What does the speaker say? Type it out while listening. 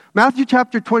Matthew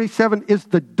chapter 27 is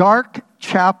the dark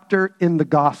chapter in the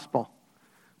gospel.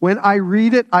 When I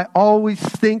read it, I always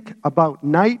think about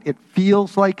night. It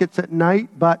feels like it's at night,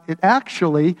 but it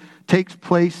actually takes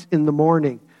place in the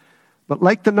morning. But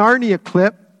like the Narnia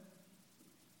clip,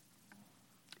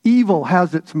 evil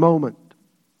has its moment.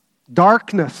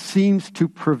 Darkness seems to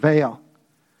prevail.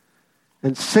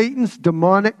 And Satan's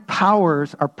demonic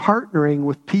powers are partnering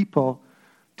with people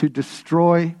to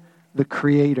destroy the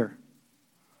Creator.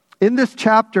 In this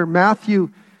chapter,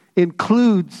 Matthew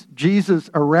includes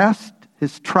Jesus' arrest,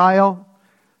 his trial,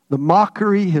 the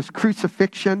mockery, his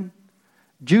crucifixion,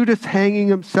 Judas hanging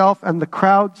himself, and the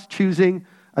crowds choosing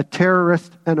a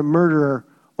terrorist and a murderer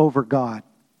over God.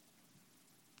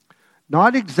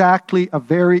 Not exactly a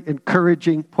very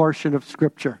encouraging portion of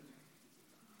Scripture.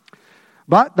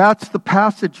 But that's the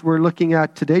passage we're looking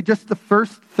at today, just the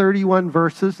first 31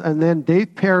 verses, and then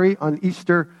Dave Perry on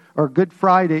Easter or Good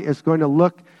Friday is going to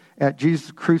look at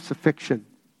Jesus' crucifixion.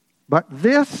 But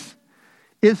this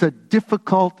is a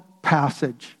difficult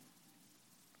passage.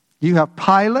 You have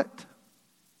Pilate,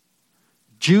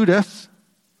 Judas,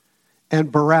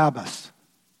 and Barabbas.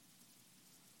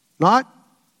 Not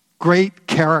great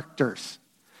characters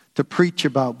to preach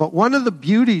about. But one of the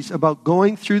beauties about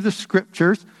going through the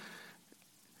Scriptures,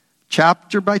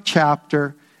 chapter by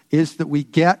chapter, is that we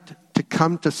get to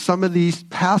come to some of these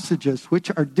passages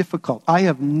which are difficult. I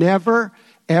have never,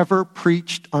 ever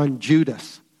preached on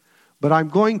Judas, but I'm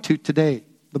going to today.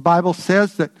 The Bible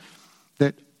says that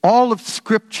all of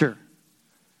Scripture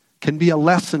can be a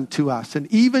lesson to us,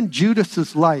 and even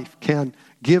Judas's life can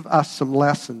give us some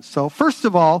lessons. So first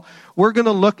of all, we're going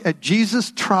to look at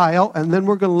Jesus' trial, and then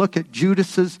we're going to look at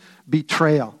Judas's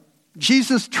betrayal.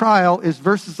 Jesus' trial is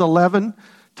verses 11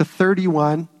 to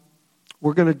 31.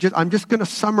 I'm just going to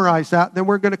summarize that, then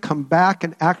we're going to come back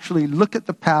and actually look at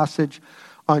the passage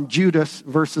on Judas,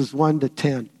 verses 1 to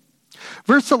 10.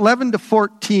 Verse 11 to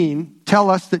 14 tell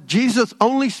us that Jesus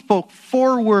only spoke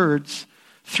 4 words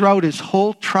throughout his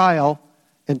whole trial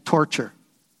and torture.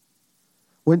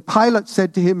 When Pilate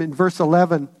said to him in verse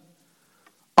 11,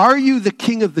 "Are you the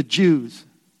king of the Jews?"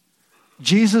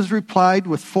 Jesus replied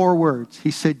with 4 words.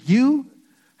 He said, "You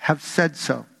have said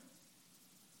so."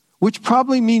 Which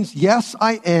probably means, yes,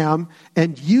 I am,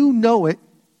 and you know it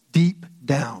deep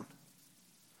down.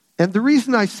 And the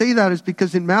reason I say that is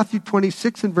because in Matthew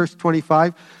 26 and verse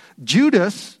 25,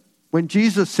 Judas, when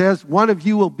Jesus says, "One of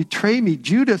you will betray me,"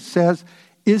 Judas says,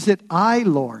 "Is it I,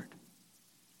 Lord?"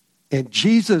 And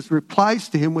Jesus replies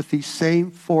to him with these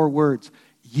same 4 words,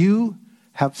 "You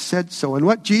have said so." And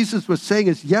what Jesus was saying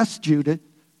is, yes, Judas,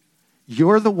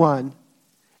 you're the one,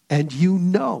 and you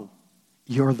know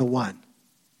you're the one.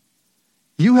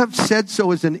 You have said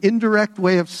so is an indirect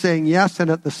way of saying yes, and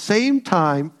at the same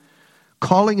time,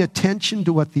 calling attention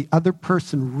to what the other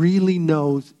person really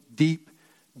knows deep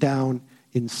down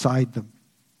inside them.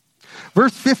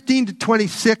 Verse 15 to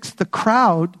 26, the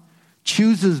crowd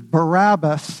chooses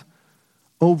Barabbas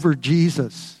over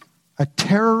Jesus, a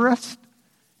terrorist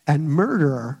and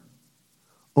murderer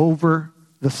over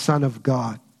the Son of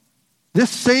God. This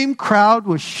same crowd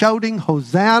was shouting,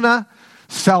 "Hosanna,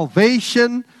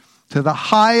 salvation to the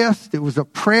highest." It was a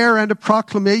prayer and a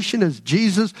proclamation as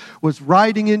Jesus was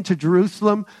riding into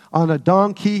Jerusalem on a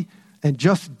donkey. And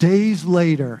just days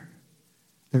later,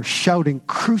 they're shouting,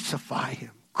 "Crucify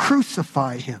him,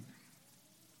 crucify him."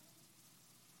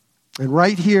 And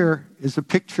right here is a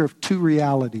picture of 2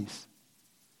 realities.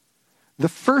 The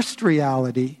first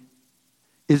reality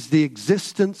is the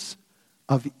existence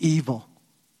of evil.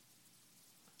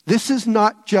 This is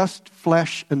not just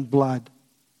flesh and blood.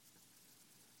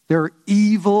 There are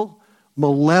evil,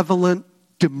 malevolent,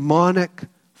 demonic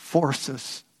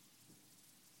forces.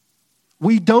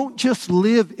 We don't just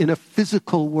live in a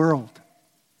physical world.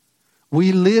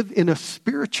 We live in a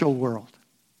spiritual world.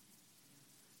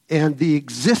 And the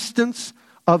existence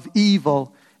of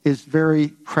evil is very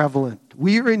prevalent.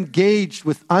 We are engaged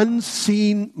with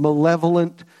unseen,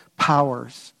 malevolent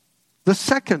powers. The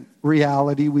second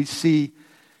reality we see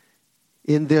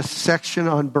in this section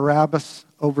on Barabbas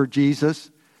over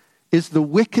Jesus is the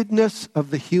wickedness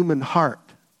of the human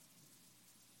heart.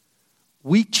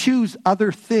 We choose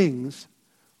other things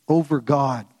over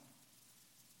God.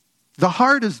 The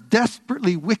heart is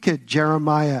desperately wicked,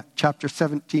 Jeremiah chapter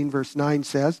 17, verse 9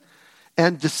 says,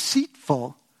 and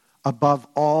deceitful above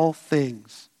all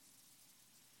things.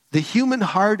 The human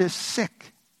heart is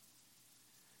sick.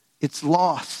 It's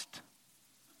lost.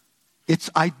 It's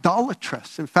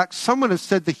idolatrous. In fact, someone has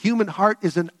said the human heart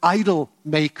is an idol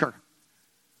maker.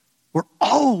 We're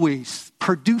always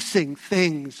producing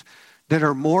things that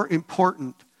are more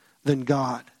important than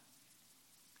God.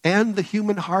 And the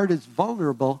human heart is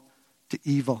vulnerable to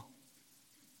evil.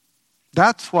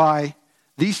 That's why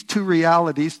these two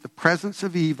realities, the presence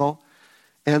of evil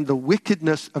and the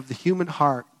wickedness of the human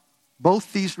heart,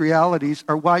 both these realities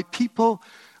are why people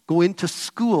go into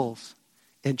schools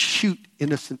and shoot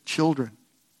innocent children.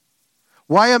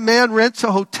 Why a man rents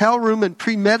a hotel room and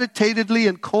premeditatedly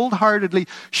and cold-heartedly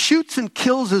shoots and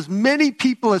kills as many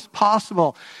people as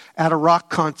possible at a rock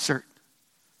concert.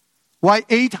 Why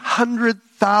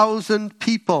 800,000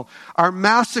 people are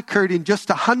massacred in just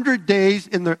 100 days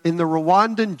in the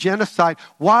Rwandan genocide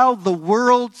while the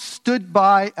world stood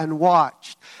by and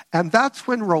watched. And that's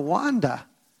when Rwanda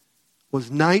was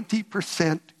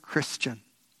 90% Christian.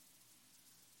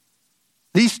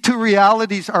 These two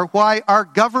realities are why our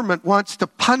government wants to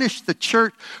punish the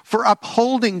church for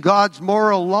upholding God's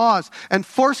moral laws and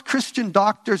force Christian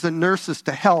doctors and nurses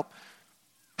to help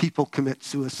people commit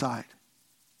suicide.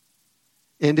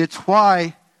 And it's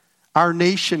why our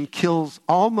nation kills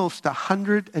almost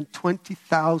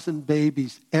 120,000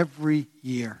 babies every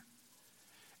year.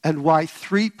 And why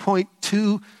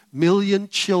 3.2 million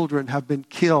children have been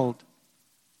killed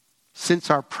since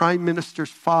our Prime Minister's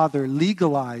father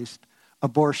legalized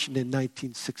abortion in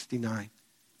 1969.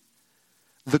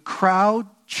 The crowd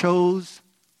chose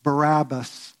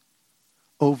Barabbas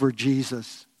over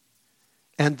Jesus.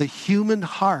 And the human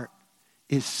heart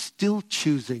is still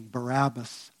choosing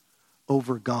Barabbas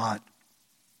over God.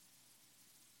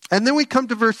 And then we come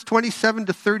to verse 27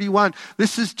 to 31.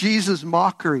 This is Jesus'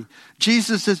 mockery.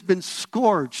 Jesus has been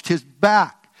scourged. His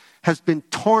back has been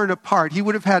torn apart. He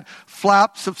would have had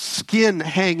flaps of skin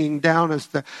hanging down as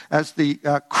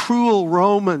the cruel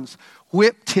Romans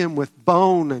whipped him with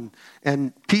bone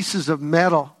and pieces of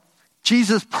metal.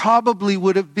 Jesus probably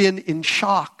would have been in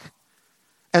shock.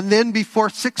 And then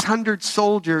before 600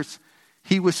 soldiers,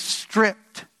 he was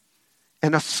stripped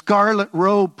and a scarlet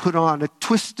robe put on, a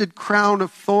twisted crown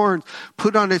of thorns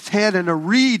put on his head, and a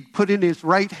reed put in his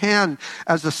right hand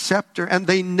as a scepter. And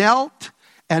they knelt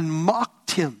and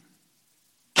mocked him.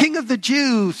 King of the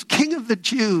Jews, King of the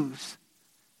Jews.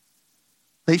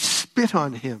 They spit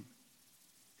on him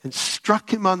and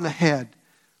struck him on the head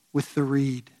with the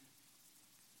reed.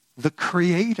 The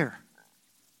Creator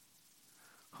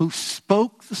who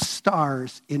spoke the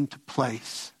stars into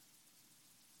place.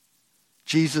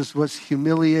 Jesus was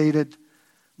humiliated,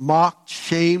 mocked,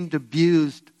 shamed,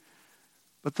 abused.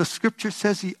 But the scripture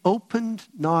says he opened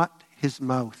not his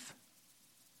mouth.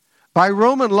 By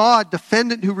Roman law, a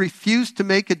defendant who refused to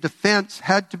make a defense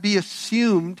had to be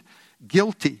assumed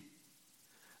guilty.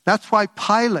 That's why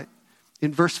Pilate,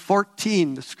 in verse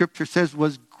 14, the scripture says,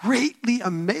 was greatly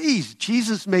amazed.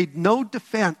 Jesus made no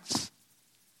defense.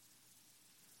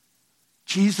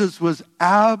 Jesus was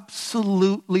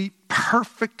absolutely,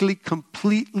 perfectly,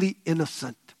 completely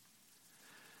innocent.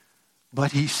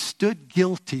 But he stood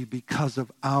guilty because of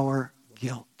our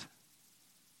guilt.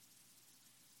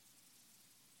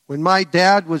 When my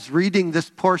dad was reading this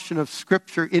portion of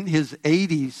scripture in his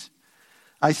 80s,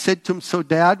 I said to him, "So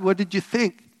Dad, what did you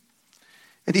think?"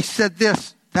 And he said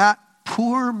this, "That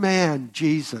poor man,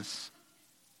 Jesus,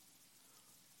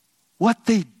 what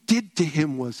they did to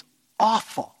him was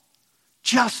awful,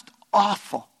 just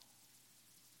awful."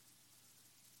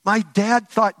 My dad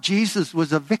thought Jesus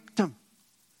was a victim.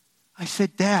 I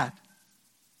said, "Dad,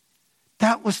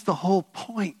 that was the whole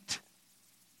point.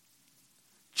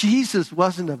 Jesus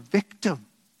wasn't a victim.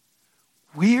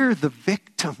 We're the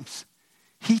victims.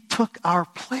 He took our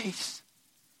place."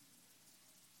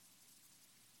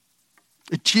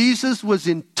 Jesus was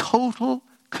in total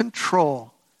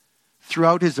control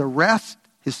throughout his arrest,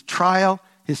 his trial,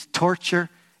 his torture,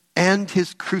 and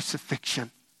his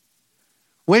crucifixion.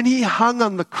 When he hung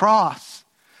on the cross,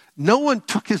 no one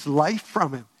took his life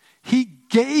from him. He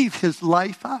gave his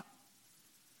life up.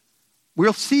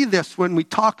 We'll see this when we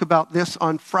talk about this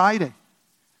on Friday.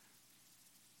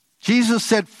 Jesus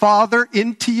said, "Father,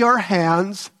 into your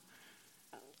hands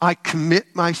I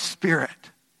commit my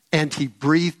spirit." And he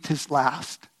breathed his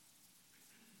last.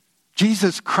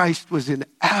 Jesus Christ was in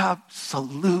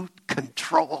absolute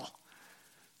control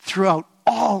throughout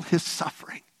all his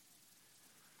suffering.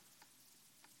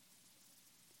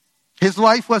 His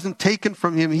life wasn't taken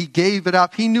from him. He gave it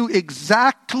up. He knew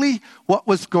exactly what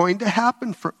was going to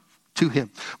happen to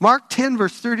him. Mark 10,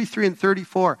 verse 33 and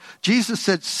 34. Jesus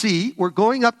said, "See, we're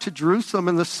going up to Jerusalem,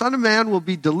 and the Son of Man will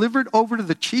be delivered over to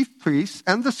the chief priests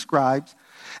and the scribes,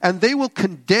 and they will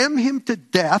condemn him to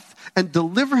death and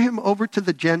deliver him over to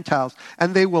the Gentiles.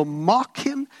 And they will mock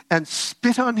him and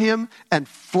spit on him and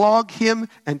flog him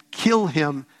and kill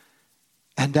him.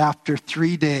 And after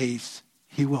 3 days,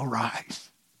 he will rise."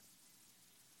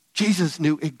 Jesus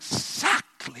knew exactly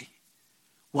exactly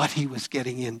what he was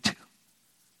getting into.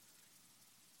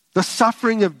 The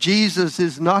suffering of Jesus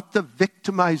is not the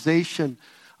victimization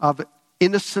of an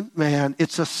innocent man.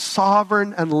 It's a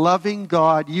sovereign and loving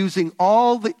God using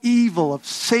all the evil of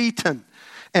Satan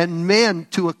and men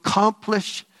to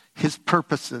accomplish his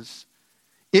purposes.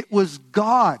 It was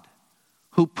God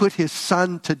who put his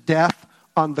son to death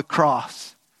on the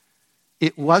cross.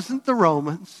 It wasn't the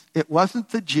Romans, it wasn't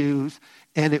the Jews,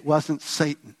 and it wasn't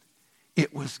Satan.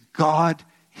 It was God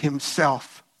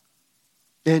himself.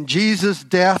 And Jesus'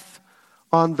 death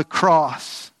on the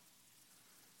cross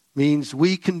means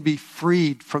we can be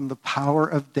freed from the power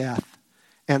of death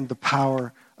and the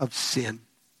power of sin.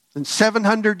 And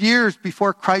 700 years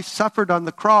before Christ suffered on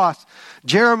the cross,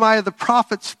 Jeremiah the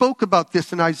prophet spoke about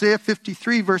this in Isaiah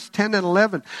 53, verse 10 and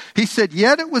 11. He said,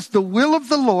 "Yet it was the will of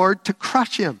the Lord to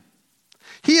crush him.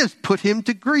 He has put him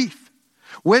to grief.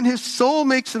 When his soul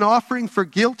makes an offering for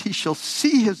guilt, he shall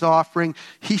see his offering.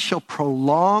 He shall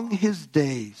prolong his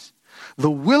days. The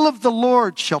will of the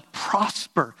Lord shall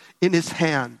prosper in his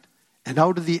hand, and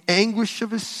out of the anguish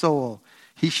of his soul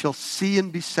he shall see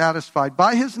and be satisfied.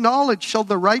 By his knowledge shall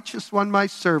the righteous one, my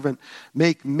servant,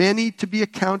 make many to be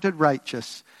accounted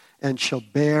righteous, and shall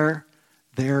bear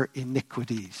their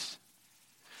iniquities."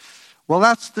 Well,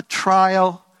 that's the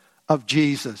trial of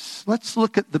Jesus. Let's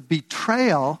look at the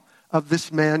betrayal of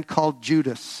this man called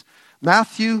Judas.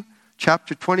 Matthew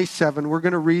chapter 27, we're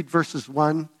going to read verses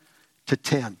 1 to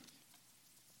 10.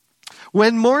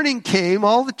 When morning came,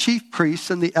 all the chief priests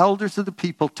and the elders of the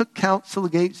people took counsel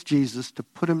against Jesus to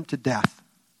put him to death.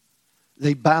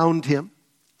 They bound him,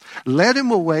 led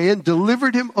him away, and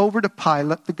delivered him over to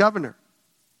Pilate, the governor.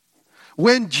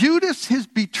 When Judas, his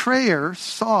betrayer,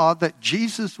 saw that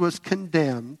Jesus was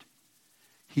condemned,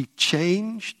 he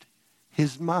changed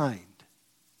his mind.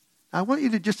 I want you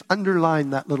to just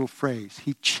underline that little phrase.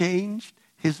 He changed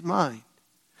his mind.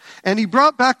 And he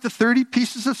brought back the 30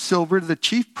 pieces of silver to the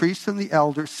chief priests and the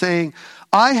elders, saying,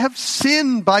 "I have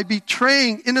sinned by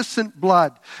betraying innocent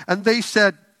blood." And they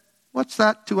said, "What's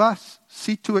that to us?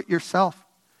 See to it yourself."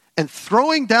 And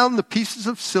throwing down the pieces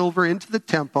of silver into the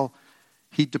temple,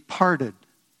 he departed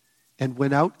and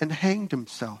went out and hanged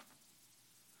himself.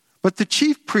 But the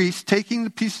chief priests, taking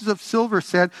the pieces of silver,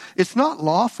 said, "It's not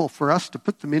lawful for us to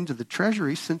put them into the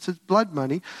treasury, since it's blood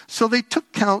money." So they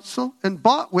took counsel and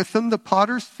bought with them the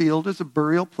potter's field as a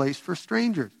burial place for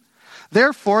strangers.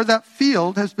 Therefore, that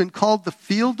field has been called the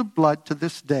field of blood to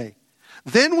this day.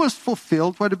 Then was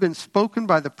fulfilled what had been spoken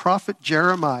by the prophet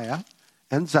Jeremiah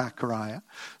and Zechariah,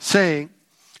 saying,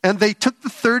 "And they took the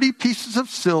 30 pieces of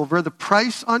silver, the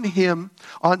price on him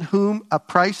on whom a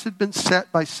price had been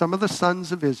set by some of the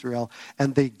sons of Israel,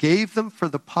 and they gave them for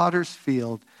the potter's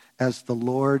field as the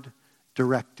Lord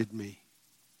directed me."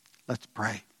 Let's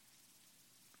pray.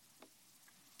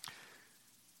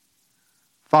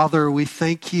 Father, we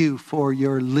thank you for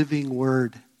your living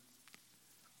word.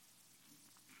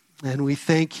 And we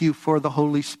thank you for the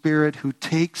Holy Spirit who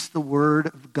takes the word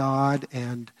of God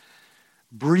and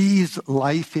breathes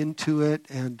life into it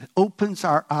and opens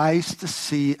our eyes to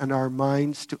see and our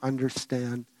minds to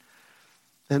understand.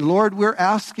 And Lord, we're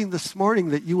asking this morning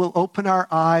that you will open our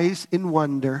eyes in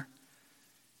wonder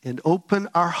and open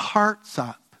our hearts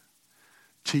up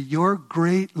to your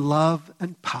great love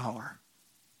and power.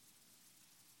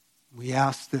 We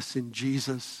ask this in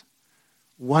Jesus'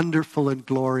 wonderful and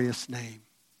glorious name.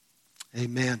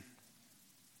 Amen.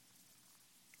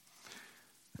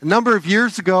 A number of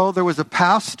years ago, there was a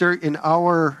pastor in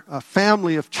our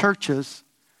family of churches,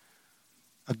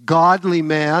 a godly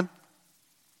man,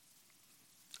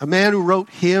 a man who wrote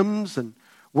hymns and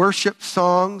worship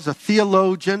songs, a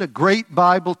theologian, a great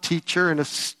Bible teacher, an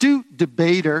astute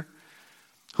debater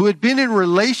who had been in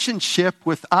relationship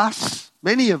with us,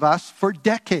 many of us, for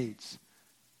decades.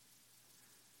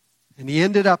 And he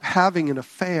ended up having an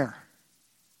affair,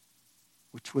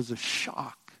 which was a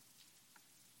shock.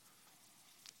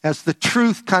 As the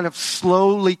truth kind of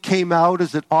slowly came out,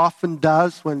 as it often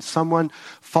does when someone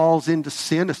falls into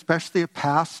sin, especially a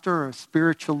pastor or a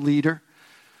spiritual leader,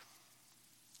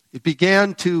 it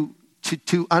began to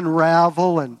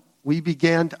unravel, and we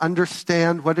began to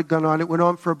understand what had gone on. It went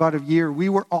on for about a year. We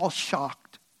were all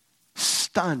shocked,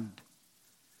 stunned,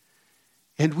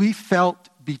 and we felt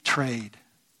betrayed.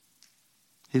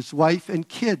 His wife and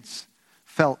kids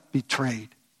felt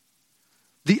betrayed.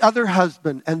 The other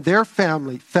husband and their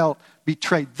family felt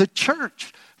betrayed. The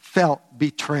church felt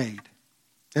betrayed.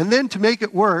 And then to make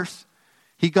it worse,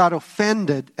 he got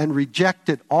offended and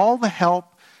rejected all the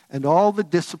help and all the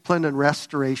discipline and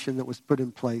restoration that was put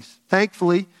in place.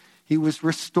 Thankfully, he was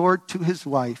restored to his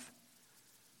wife.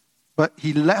 but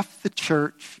he left the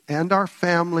church and our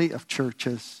family of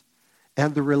churches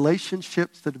and the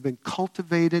relationships that have been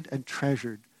cultivated and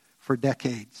treasured for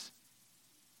decades.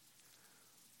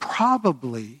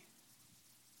 Probably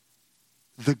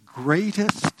the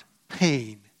greatest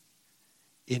pain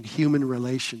in human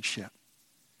relationship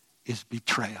is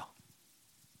betrayal.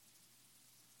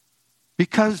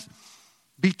 Because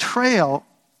betrayal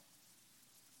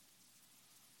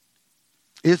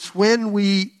is when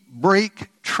we break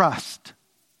trust.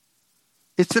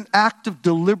 It's an act of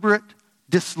deliberate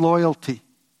disloyalty.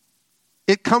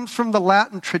 It comes from the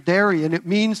Latin tradere, and it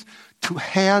means to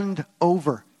hand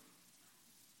over.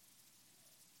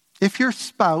 If your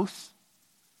spouse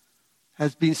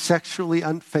has been sexually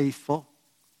unfaithful,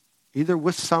 either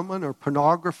with someone or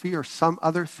pornography or some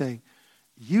other thing,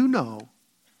 you know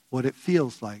what it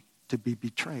feels like to be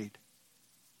betrayed.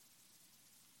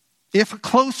 If a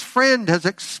close friend has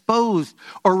exposed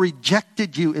or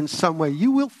rejected you in some way,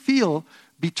 you will feel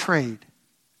betrayed.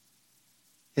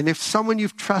 And if someone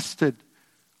you've trusted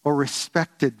or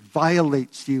respected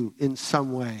violates you in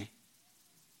some way,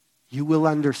 you will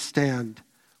understand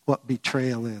what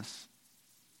betrayal is.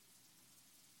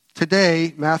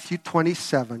 Today, Matthew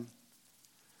 27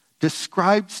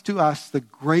 describes to us the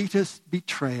greatest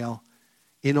betrayal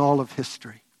in all of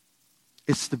history.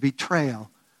 It's the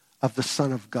betrayal of the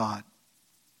Son of God.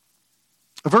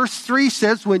 Verse 3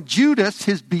 says, when Judas,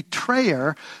 his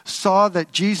betrayer, saw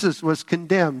that Jesus was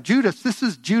condemned. Judas, this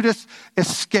is Judas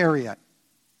Iscariot.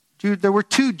 There were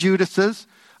two Judases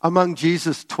among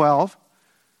Jesus' 12.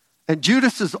 And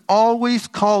Judas is always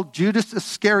called Judas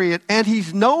Iscariot, and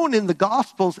he's known in the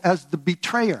Gospels as the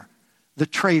betrayer, the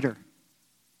traitor.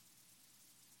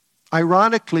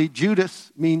 Ironically,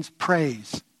 Judas means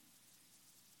praise.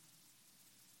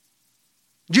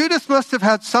 Judas must have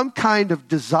had some kind of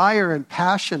desire and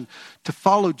passion to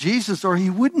follow Jesus, or he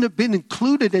wouldn't have been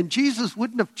included, and Jesus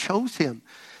wouldn't have chose him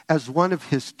as one of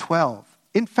his 12.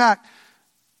 In fact,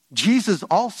 Jesus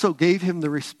also gave him the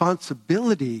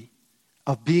responsibility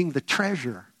of being the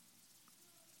treasurer.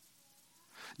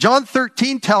 John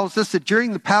 13 tells us that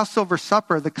during the Passover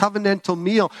supper, the covenantal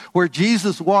meal, where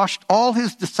Jesus washed all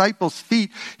his disciples'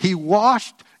 feet, he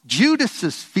washed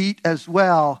Judas's feet as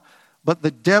well. But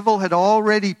the devil had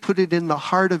already put it in the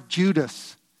heart of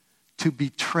Judas to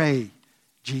betray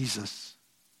Jesus.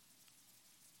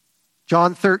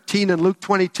 John 13 and Luke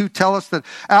 22 tell us that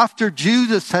after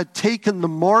Judas had taken the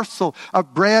morsel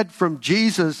of bread from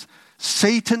Jesus,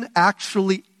 Satan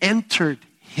actually entered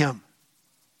him.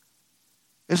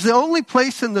 It's the only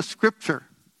place in the scripture,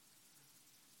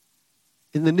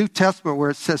 in the New Testament,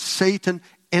 where it says Satan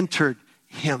entered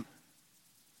him.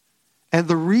 And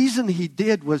the reason he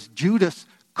did was Judas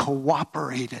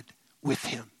cooperated with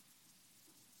him.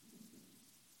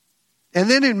 And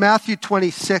then in Matthew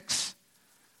 26,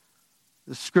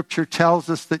 the scripture tells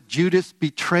us that Judas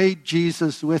betrayed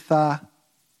Jesus with a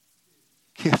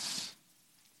kiss.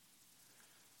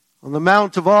 On the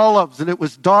Mount of Olives, and it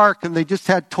was dark, and they just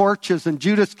had torches, and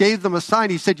Judas gave them a sign.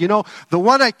 He said, the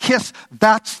one I kiss,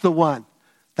 that's the one.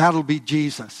 That'll be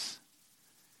Jesus.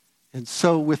 And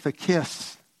so with a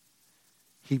kiss,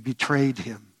 he betrayed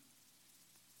him.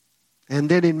 And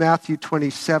then in Matthew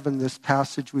 27, this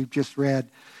passage we've just read,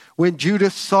 when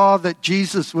Judas saw that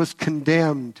Jesus was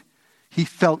condemned, he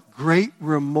felt great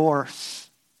remorse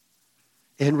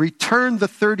and returned the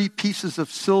 30 pieces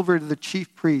of silver to the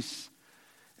chief priests.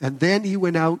 And then he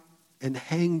went out and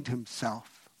hanged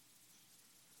himself.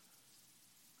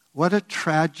 What a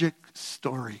tragic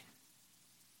story.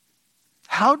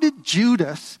 How did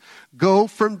Judas go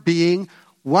from being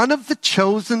one of the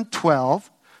chosen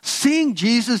 12, seeing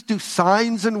Jesus do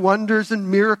signs and wonders and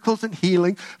miracles and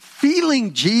healing,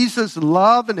 feeling Jesus'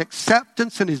 love and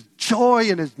acceptance and his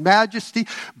joy and his majesty,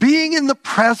 being in the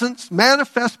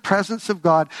manifest presence of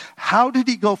God? How did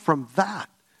he go from that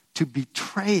to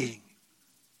betraying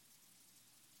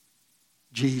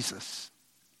Jesus?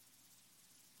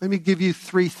 Let me give you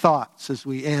 3 thoughts as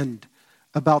we end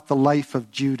about the life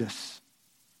of Judas.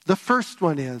 The first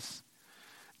one is,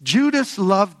 Judas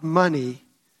loved money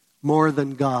more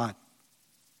than God.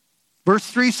 Verse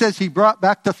 3 says he brought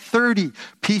back the 30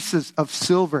 pieces of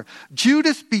silver.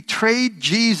 Judas betrayed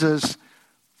Jesus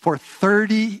for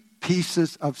 30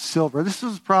 pieces of silver. This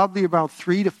was probably about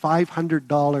 $300 to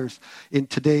 $500 in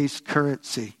today's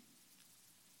currency.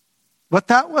 But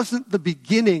that wasn't the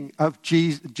beginning of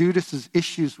Judas's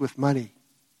issues with money.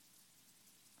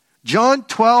 John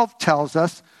 12 tells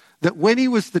us that when he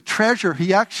was the treasurer,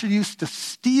 he actually used to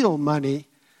steal money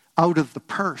out of the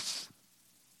purse.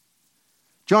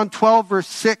 John 12 verse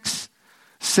 6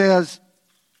 says,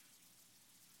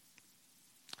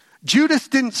 Judas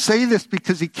didn't say this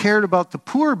because he cared about the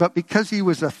poor, but because he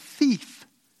was a thief.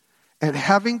 And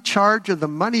having charge of the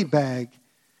money bag,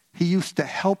 he used to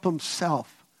help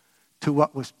himself to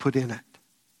what was put in it.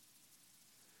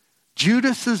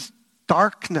 Judas's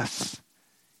darkness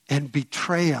and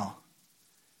betrayal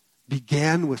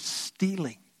began with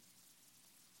stealing.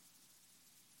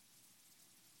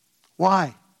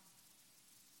 Why?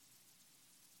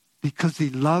 Because he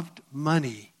loved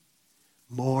money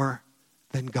more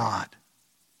than God.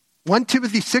 1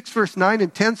 Timothy 6 verse 9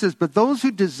 and 10 says, but those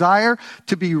who desire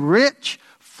to be rich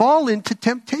fall into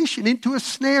temptation, into a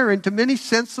snare, into many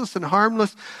senseless and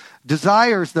harmless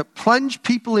desires that plunge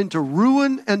people into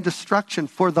ruin and destruction.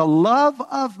 For the love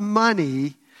of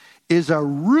money is a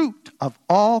root of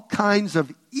all kinds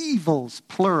of evils,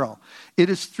 plural. It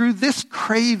is through this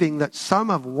craving that some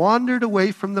have wandered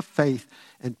away from the faith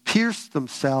and pierced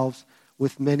themselves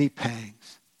with many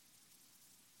pangs.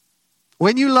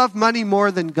 When you love money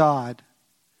more than God,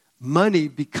 money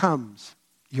becomes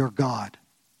your God.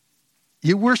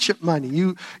 You worship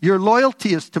money. Your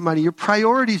loyalty is to money. Your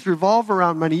priorities revolve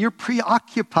around money. You're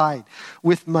preoccupied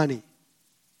with money.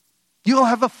 You'll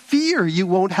have a fear you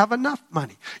won't have enough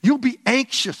money. You'll be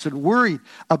anxious and worried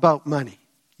about money.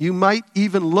 You might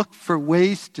even look for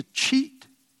ways to cheat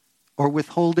or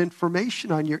withhold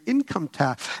information on your income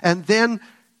tax and then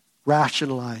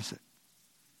rationalize it.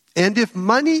 And if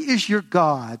money is your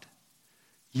God,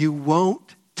 you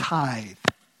won't tithe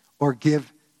or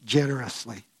give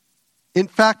generously. In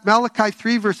fact, Malachi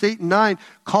 3 verse 8 and 9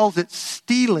 calls it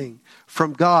stealing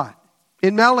from God.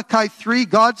 In Malachi 3,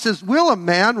 God says, will a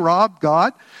man rob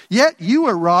God? Yet you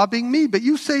are robbing me. But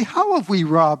you say, how have we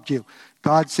robbed you?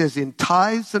 God says, in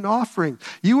tithes and offerings.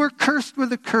 You are cursed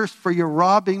with a curse, for you're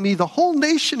robbing me, the whole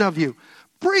nation of you.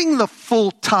 Bring the full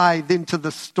tithe into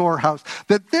the storehouse,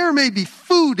 that there may be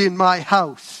food in my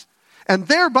house, and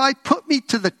thereby put me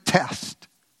to the test.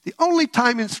 The only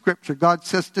time in Scripture God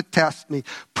says to test me,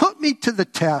 put me to the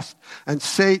test, and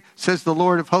say, says the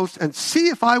Lord of hosts, and see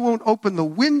if I won't open the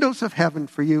windows of heaven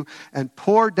for you and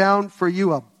pour down for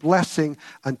you a blessing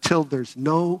until there's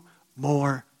no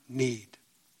more need.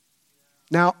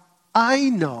 Now, I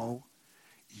know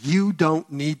you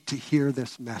don't need to hear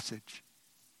this message.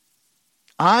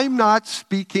 I'm not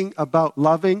speaking about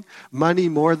loving money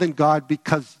more than God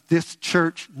because this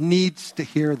church needs to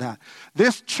hear that.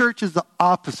 This church is the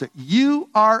opposite. You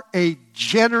are a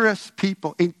generous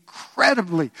people,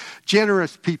 incredibly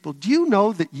generous people. Do you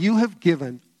know that you have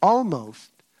given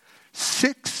almost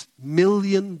 $6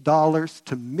 million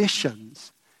to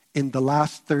missions in the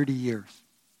last 30 years?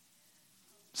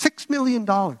 $6 million.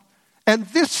 And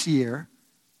this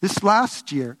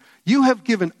last year, you have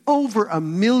given over $1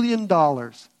 million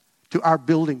to our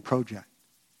building project.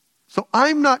 So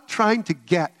I'm not trying to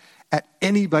get at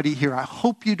anybody here. I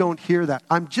hope you don't hear that.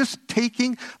 I'm just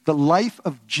taking the life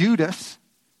of Judas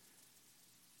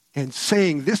and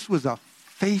saying this was a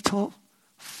fatal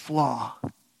flaw.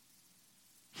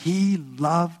 He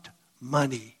loved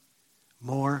money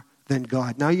more than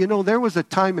God. Now, you know, there was a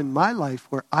time in my life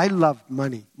where I loved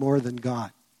money more than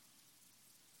God.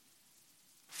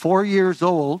 4 years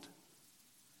old,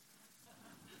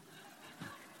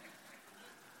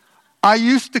 I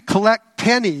used to collect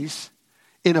pennies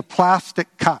in a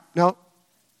plastic cup. Now,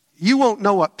 you won't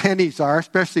know what pennies are,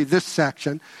 especially this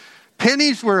section.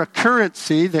 Pennies were a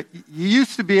currency that you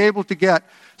used to be able to get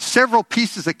several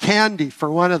pieces of candy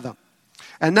for one of them.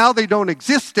 And now they don't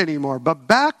exist anymore. But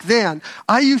back then,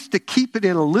 I used to keep it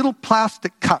in a little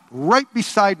plastic cup right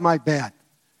beside my bed.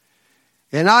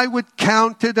 And I would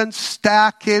count it and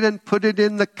stack it and put it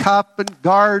in the cup and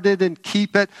guard it and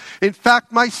keep it. In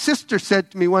fact, my sister said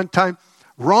to me one time,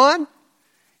 Ron,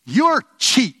 you're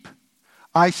cheap.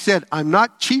 I said, I'm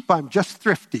not cheap, I'm just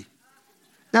thrifty.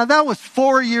 Now that was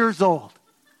 4 years old.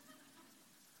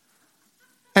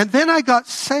 And then I got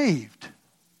saved.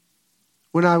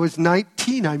 When I was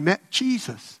 19, I met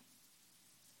Jesus.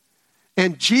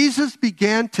 And Jesus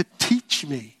began to teach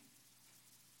me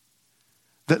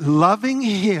that loving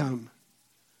Him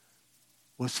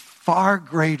was far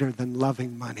greater than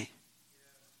loving money.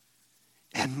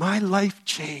 And my life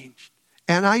changed.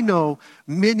 And I know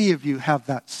many of you have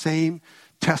that same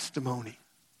testimony.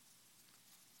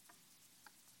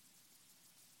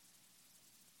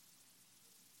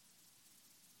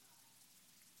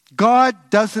 God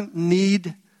doesn't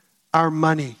need our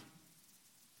money.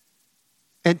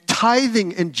 And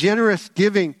tithing and generous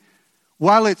giving,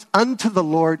 while it's unto the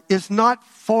Lord, is not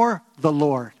for the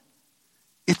Lord.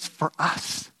 It's for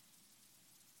us.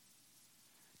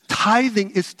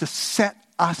 Tithing is to set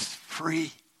us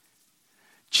free.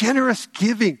 Generous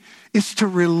giving is to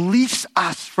release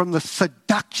us from the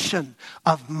seduction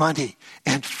of money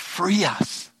and free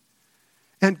us.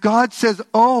 And God says,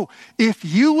 oh, if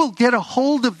you will get a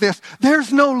hold of this,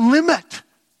 there's no limit.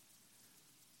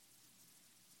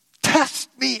 Test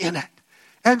me in it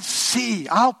and see,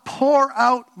 I'll pour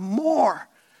out more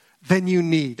than you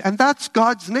need. And that's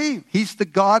God's name. He's the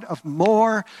God of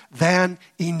more than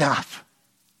enough.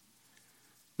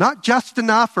 Not just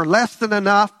enough or less than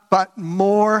enough, but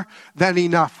more than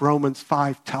enough, Romans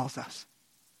 5 tells us.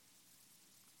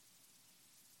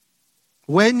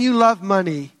 When you love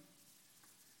money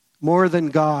more than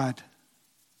God,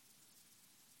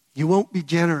 you won't be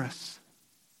generous.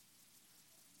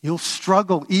 You'll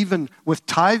struggle even with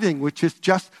tithing, which is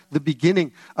just the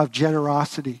beginning of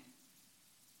generosity.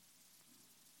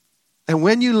 And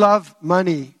when you love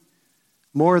money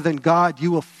more than God, you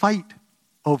will fight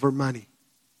over money.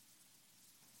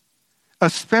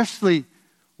 Especially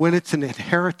when it's an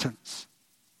inheritance.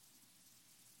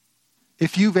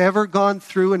 If you've ever gone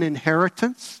through an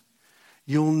inheritance,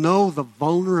 you'll know the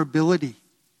vulnerability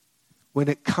when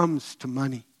it comes to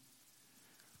money.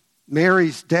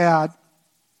 Mary's dad,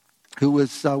 who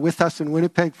was with us in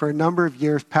Winnipeg for a number of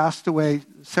years, passed away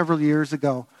several years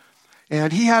ago.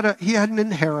 And he had an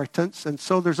inheritance, and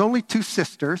so there's only two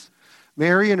sisters,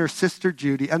 Mary and her sister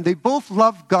Judy, and they both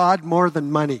loved God more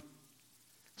than money.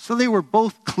 So they were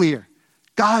both clear.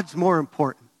 God's more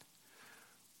important.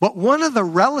 But one of the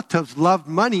relatives loved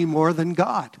money more than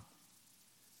God.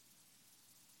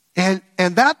 And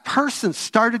that person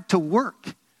started to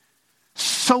work,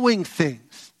 sowing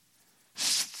things,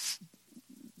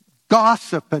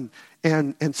 gossip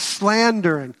and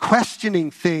slander and questioning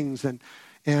things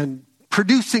and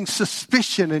producing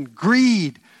suspicion and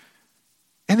greed.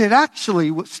 And it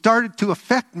actually started to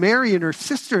affect Mary and her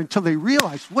sister until they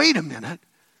realized, wait a minute,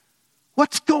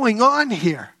 what's going on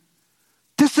here?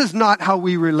 This is not how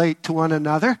we relate to one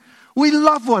another. We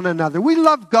love one another. We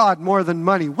love God more than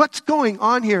money. What's going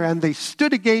on here? And they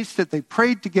stood against it. They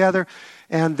prayed together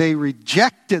and they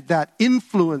rejected that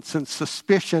influence and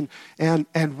suspicion,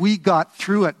 and we got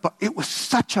through it. But it was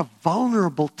such a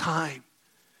vulnerable time,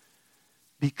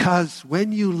 because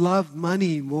when you love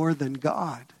money more than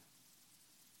God,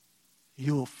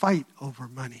 you will fight over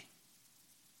money.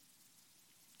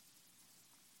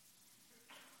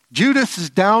 Judas'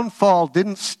 downfall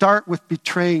didn't start with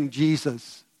betraying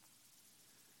Jesus.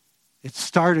 It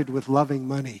started with loving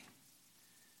money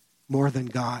more than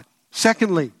God.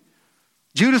 Secondly,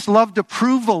 Judas loved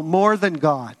approval more than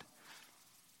God.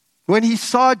 When he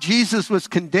saw Jesus was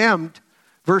condemned,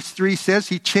 verse 3 says,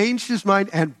 he changed his mind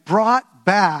and brought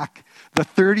back the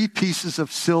 30 pieces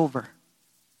of silver.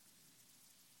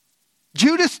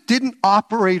 Judas didn't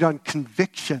operate on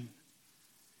conviction.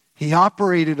 He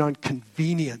operated on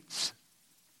convenience.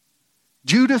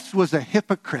 Judas was a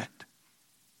hypocrite,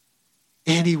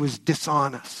 and he was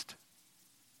dishonest.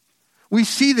 We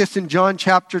see this in John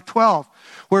chapter 12,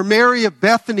 where Mary of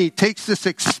Bethany takes this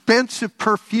expensive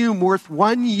perfume worth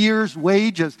 1 year's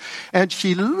wages, and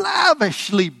she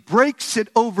lavishly breaks it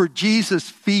over Jesus'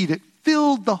 feet. It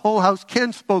filled the whole house.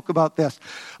 Ken spoke about this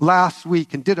last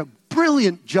week and did a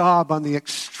brilliant job on the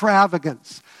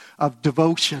extravagance of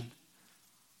devotion.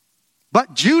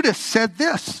 But Judas said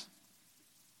this: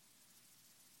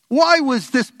 why was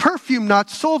this perfume not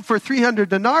sold for 300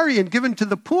 denarii and given to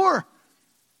the poor?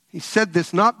 He said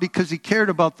this not because he cared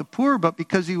about the poor, but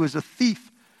because he was a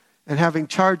thief, and having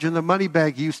charge in the money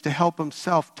bag, he used to help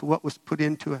himself to what was put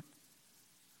into it.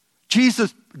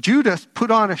 Judas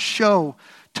put on a show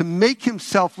to make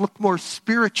himself look more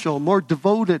spiritual, more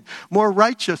devoted, more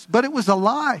righteous, but it was a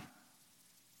lie.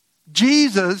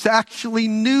 Jesus actually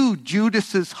knew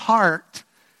Judas's heart,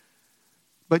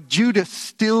 but Judas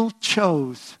still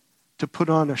chose to put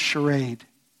on a charade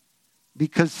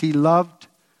because he loved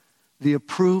the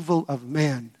approval of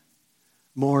men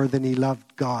more than he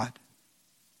loved God.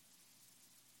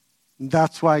 And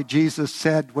that's why Jesus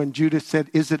said, when Judas said,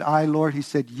 "Is it I, Lord?" he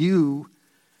said, "You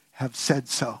have said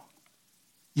so."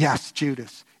 Yes,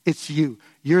 Judas, it's you.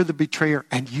 You're the betrayer,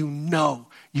 and you know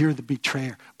you're the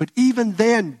betrayer. But even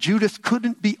then, Judas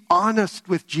couldn't be honest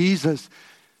with Jesus,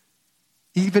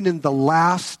 even in the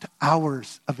last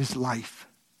hours of his life.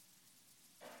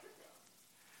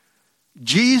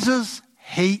 Jesus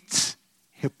hates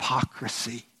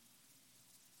hypocrisy.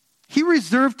 He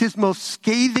reserved his most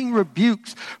scathing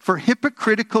rebukes for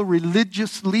hypocritical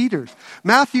religious leaders.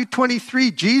 Matthew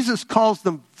 23, Jesus calls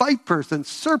them vipers and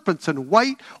serpents and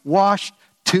whitewashed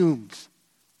tombs.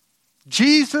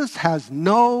 Jesus has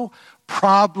no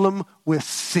problem with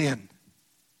sin.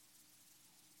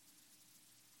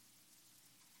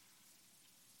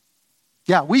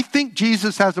 Yeah, we think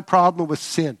Jesus has a problem with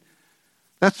sin.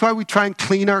 That's why we try and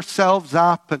clean ourselves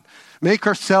up and make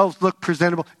ourselves look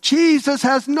presentable. Jesus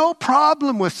has no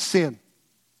problem with sin.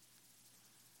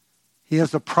 He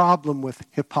has a problem with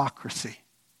hypocrisy.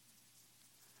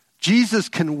 Jesus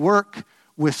can work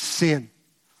with sin.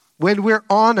 When we're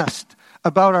honest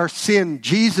about our sin,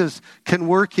 Jesus can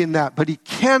work in that, but he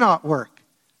cannot work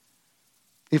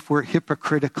if we're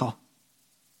hypocritical.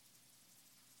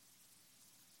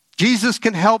 Jesus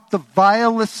can help the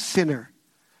vilest sinner,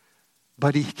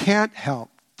 but he can't help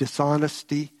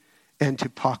dishonesty and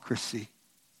hypocrisy.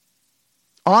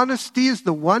 Honesty is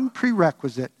the one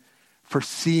prerequisite for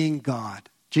seeing God.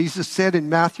 Jesus said in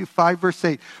Matthew 5, verse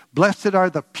 8, "Blessed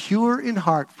are the pure in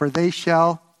heart, for they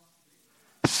shall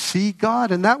see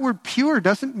God." And that word pure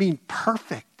doesn't mean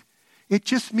perfect. It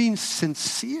just means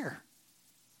sincere.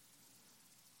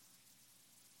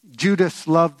 Judas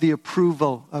loved the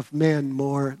approval of men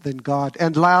more than God.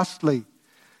 And lastly,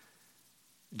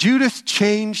 Judas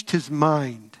changed his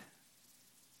mind.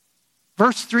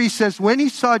 Verse 3 says, when he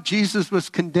saw Jesus was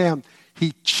condemned,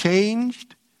 he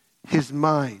changed his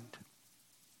mind.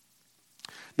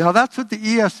 Now that's what the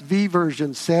ESV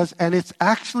version says, and it's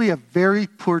actually a very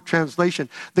poor translation.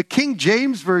 The King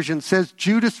James Version says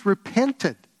Judas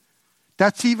repented.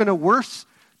 That's even a worse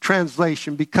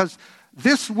translation, because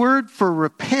this word for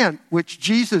repent, which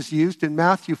Jesus used in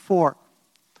Matthew 4,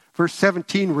 verse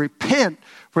 17, repent,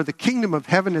 for the kingdom of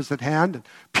heaven is at hand. And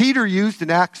Peter used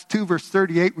in Acts 2, verse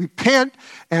 38, repent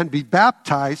and be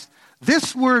baptized.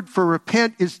 This word for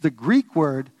repent is the Greek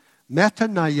word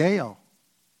metanoeo.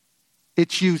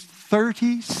 It's used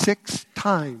 36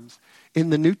 times in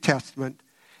the New Testament,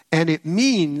 and it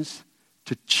means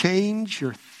to change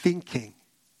your thinking,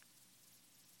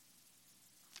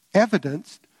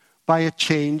 evidenced by a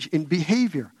change in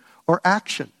behavior or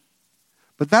action.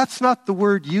 But that's not the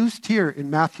word used here in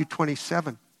Matthew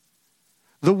 27.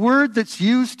 The word that's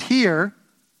used here,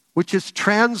 which is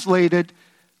translated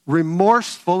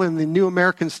remorseful in the New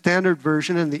American Standard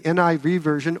Version and the NIV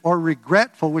version, or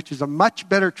regretful, which is a much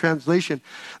better translation.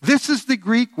 This is the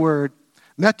Greek word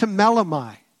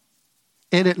metamelemai.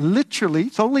 And it literally,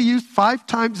 it's only used 5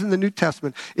 times in the New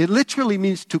Testament. It literally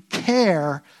means to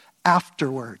care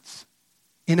afterwards.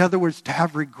 In other words, to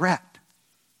have regret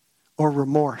or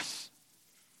remorse.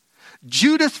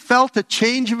 Judas felt a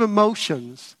change of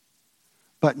emotions,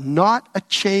 but not a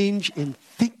change in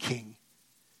thinking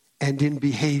and in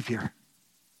behavior.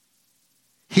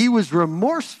 He was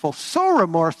remorseful, so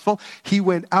remorseful, he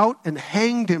went out and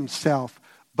hanged himself,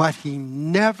 but he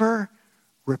never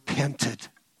repented.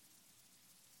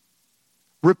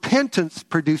 Repentance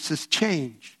produces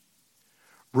change.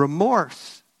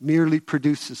 Remorse merely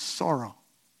produces sorrow.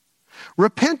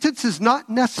 Repentance is not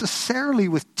necessarily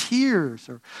with tears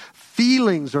or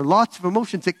feelings or lots of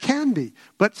emotions. It can be,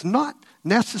 but it's not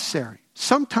necessary.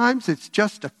 Sometimes it's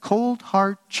just a cold,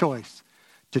 hard choice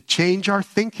to change our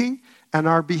thinking and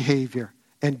our behavior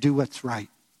and do what's right.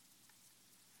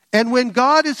 And when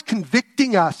God is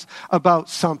convicting us about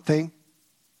something,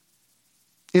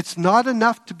 it's not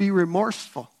enough to be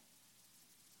remorseful.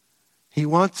 He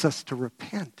wants us to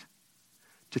repent,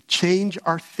 to change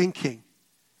our thinking,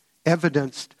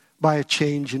 evidenced by a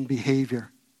change in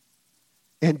behavior.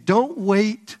 And don't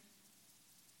wait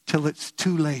till it's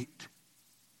too late,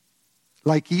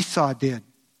 like Esau did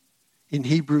in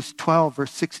Hebrews 12,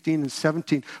 verse 16 and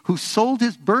 17, who sold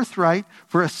his birthright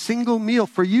for a single meal.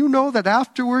 For you know that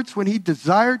afterwards, when he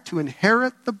desired to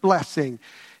inherit the blessing,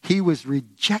 he was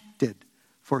rejected,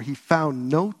 for he found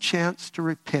no chance to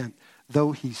repent,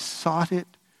 though he sought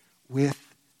it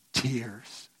with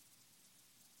tears.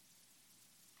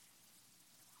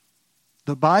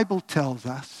 The Bible tells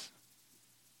us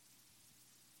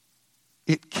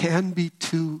it can be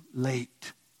too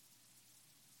late.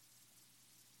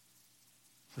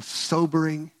 It's a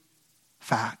sobering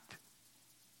fact.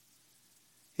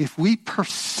 If we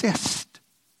persist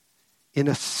in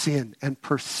a sin and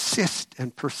persist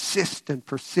and persist and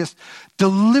persist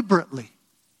deliberately,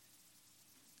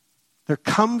 there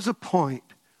comes a point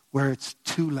where it's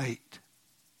too late.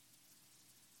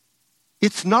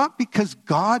 It's not because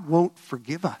God won't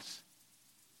forgive us.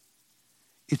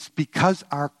 It's because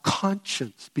our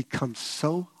conscience becomes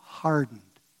so hardened.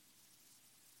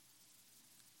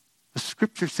 The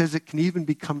scripture says it can even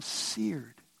become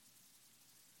seared.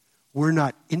 We're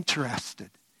not interested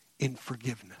in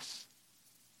forgiveness.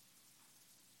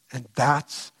 And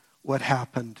that's what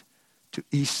happened to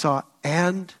Esau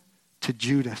and to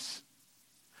Judas.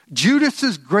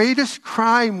 Judas's greatest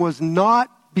crime was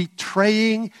not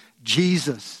betraying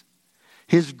Jesus.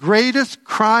 His greatest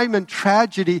crime and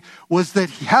tragedy was that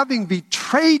having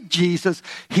betrayed Jesus,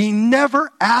 he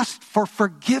never asked for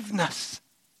forgiveness.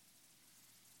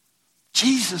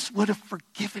 Jesus would have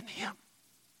forgiven him.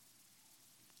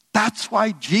 That's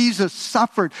why Jesus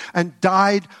suffered and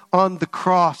died on the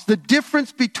cross. The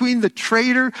difference between the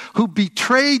traitor who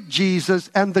betrayed Jesus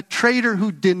and the traitor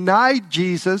who denied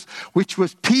Jesus, which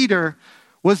was Peter,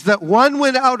 was that one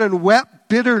went out and wept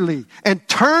bitterly and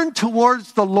turned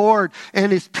towards the Lord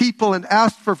and his people and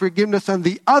asked for forgiveness, and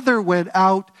the other went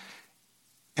out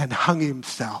and hung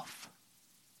himself.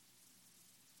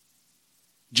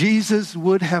 Jesus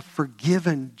would have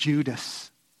forgiven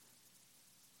Judas.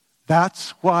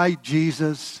 That's why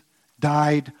Jesus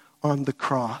died on the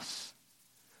cross.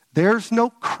 There's no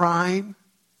crime.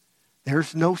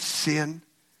 There's no sin.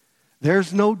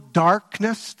 There's no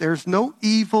darkness. There's no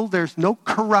evil. There's no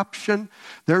corruption.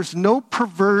 There's no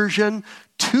perversion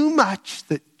too much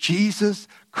that Jesus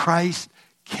Christ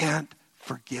can't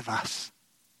forgive us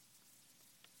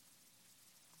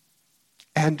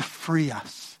and free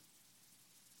us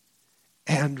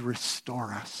and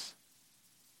restore us.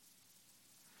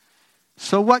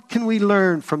 So what can we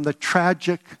learn from the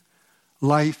tragic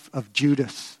life of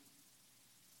Judas?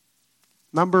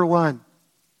 Number one,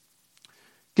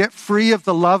 get free of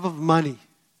the love of money.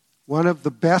 One of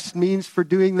the best means for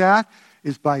doing that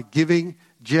is by giving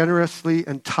generously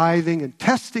and tithing and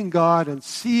testing God and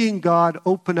seeing God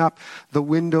open up the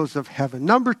windows of heaven.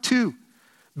 Number two,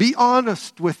 be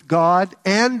honest with God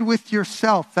and with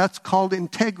yourself. That's called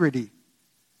integrity.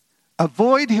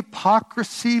 Avoid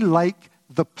hypocrisy like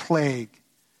the plague.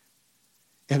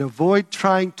 And avoid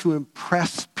trying to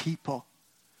impress people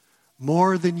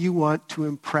more than you want to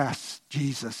impress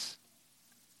Jesus.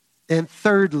 And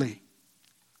thirdly,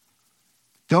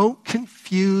 don't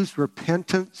confuse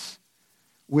repentance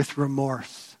with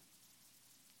remorse.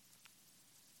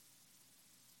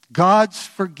 God's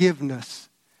forgiveness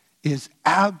is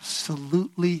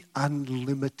absolutely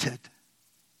unlimited.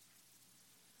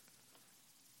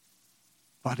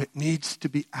 But it needs to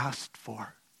be asked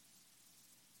for.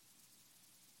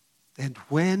 And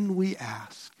when we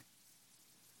ask,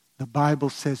 the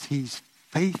Bible says he's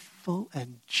faithful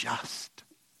and just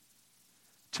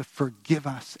to forgive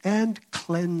us and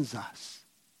cleanse us.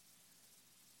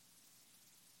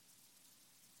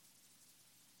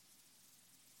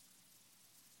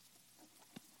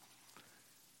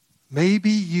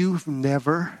 Maybe you've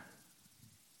never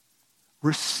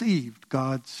received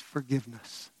God's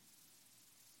forgiveness.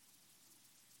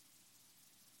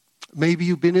 Maybe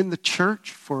you've been in the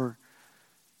church for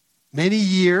many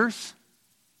years.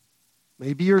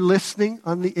 Maybe you're listening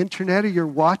on the internet or you're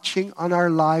watching on our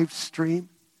live stream.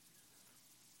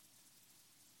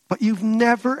 But you've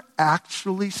never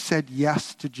actually said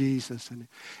yes to Jesus and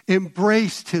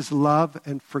embraced his love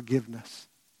and forgiveness.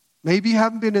 Maybe you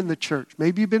haven't been in the church.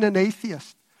 Maybe you've been an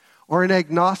atheist or an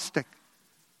agnostic.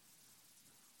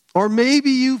 Or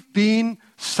maybe you've been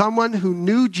someone who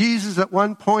knew Jesus at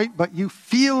one point, but you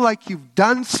feel like you've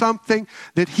done something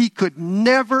that he could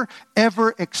never,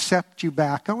 ever accept you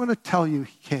back. I want to tell you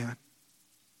he can.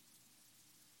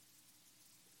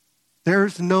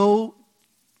 There's no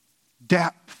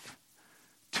depth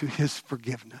to his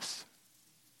forgiveness.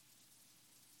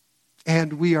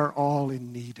 And we are all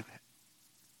in need of it.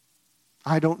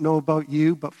 I don't know about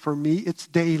you, but for me it's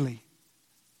daily.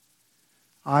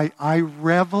 I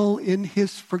revel in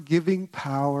his forgiving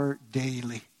power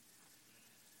daily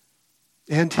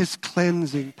and his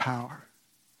cleansing power.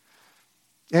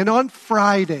 And on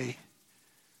Friday,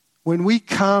 when we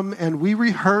come and we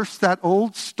rehearse that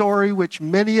old story which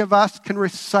many of us can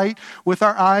recite with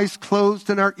our eyes closed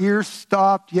and our ears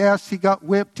stopped. Yes, he got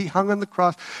whipped, he hung on the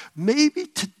cross. Maybe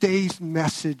today's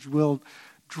message will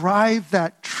drive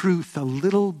that truth a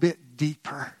little bit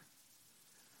deeper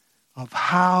of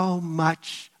how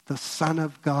much the Son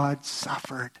of God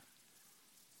suffered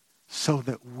so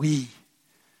that we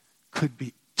could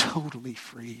be totally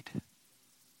freed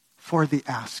for the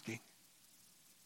asking.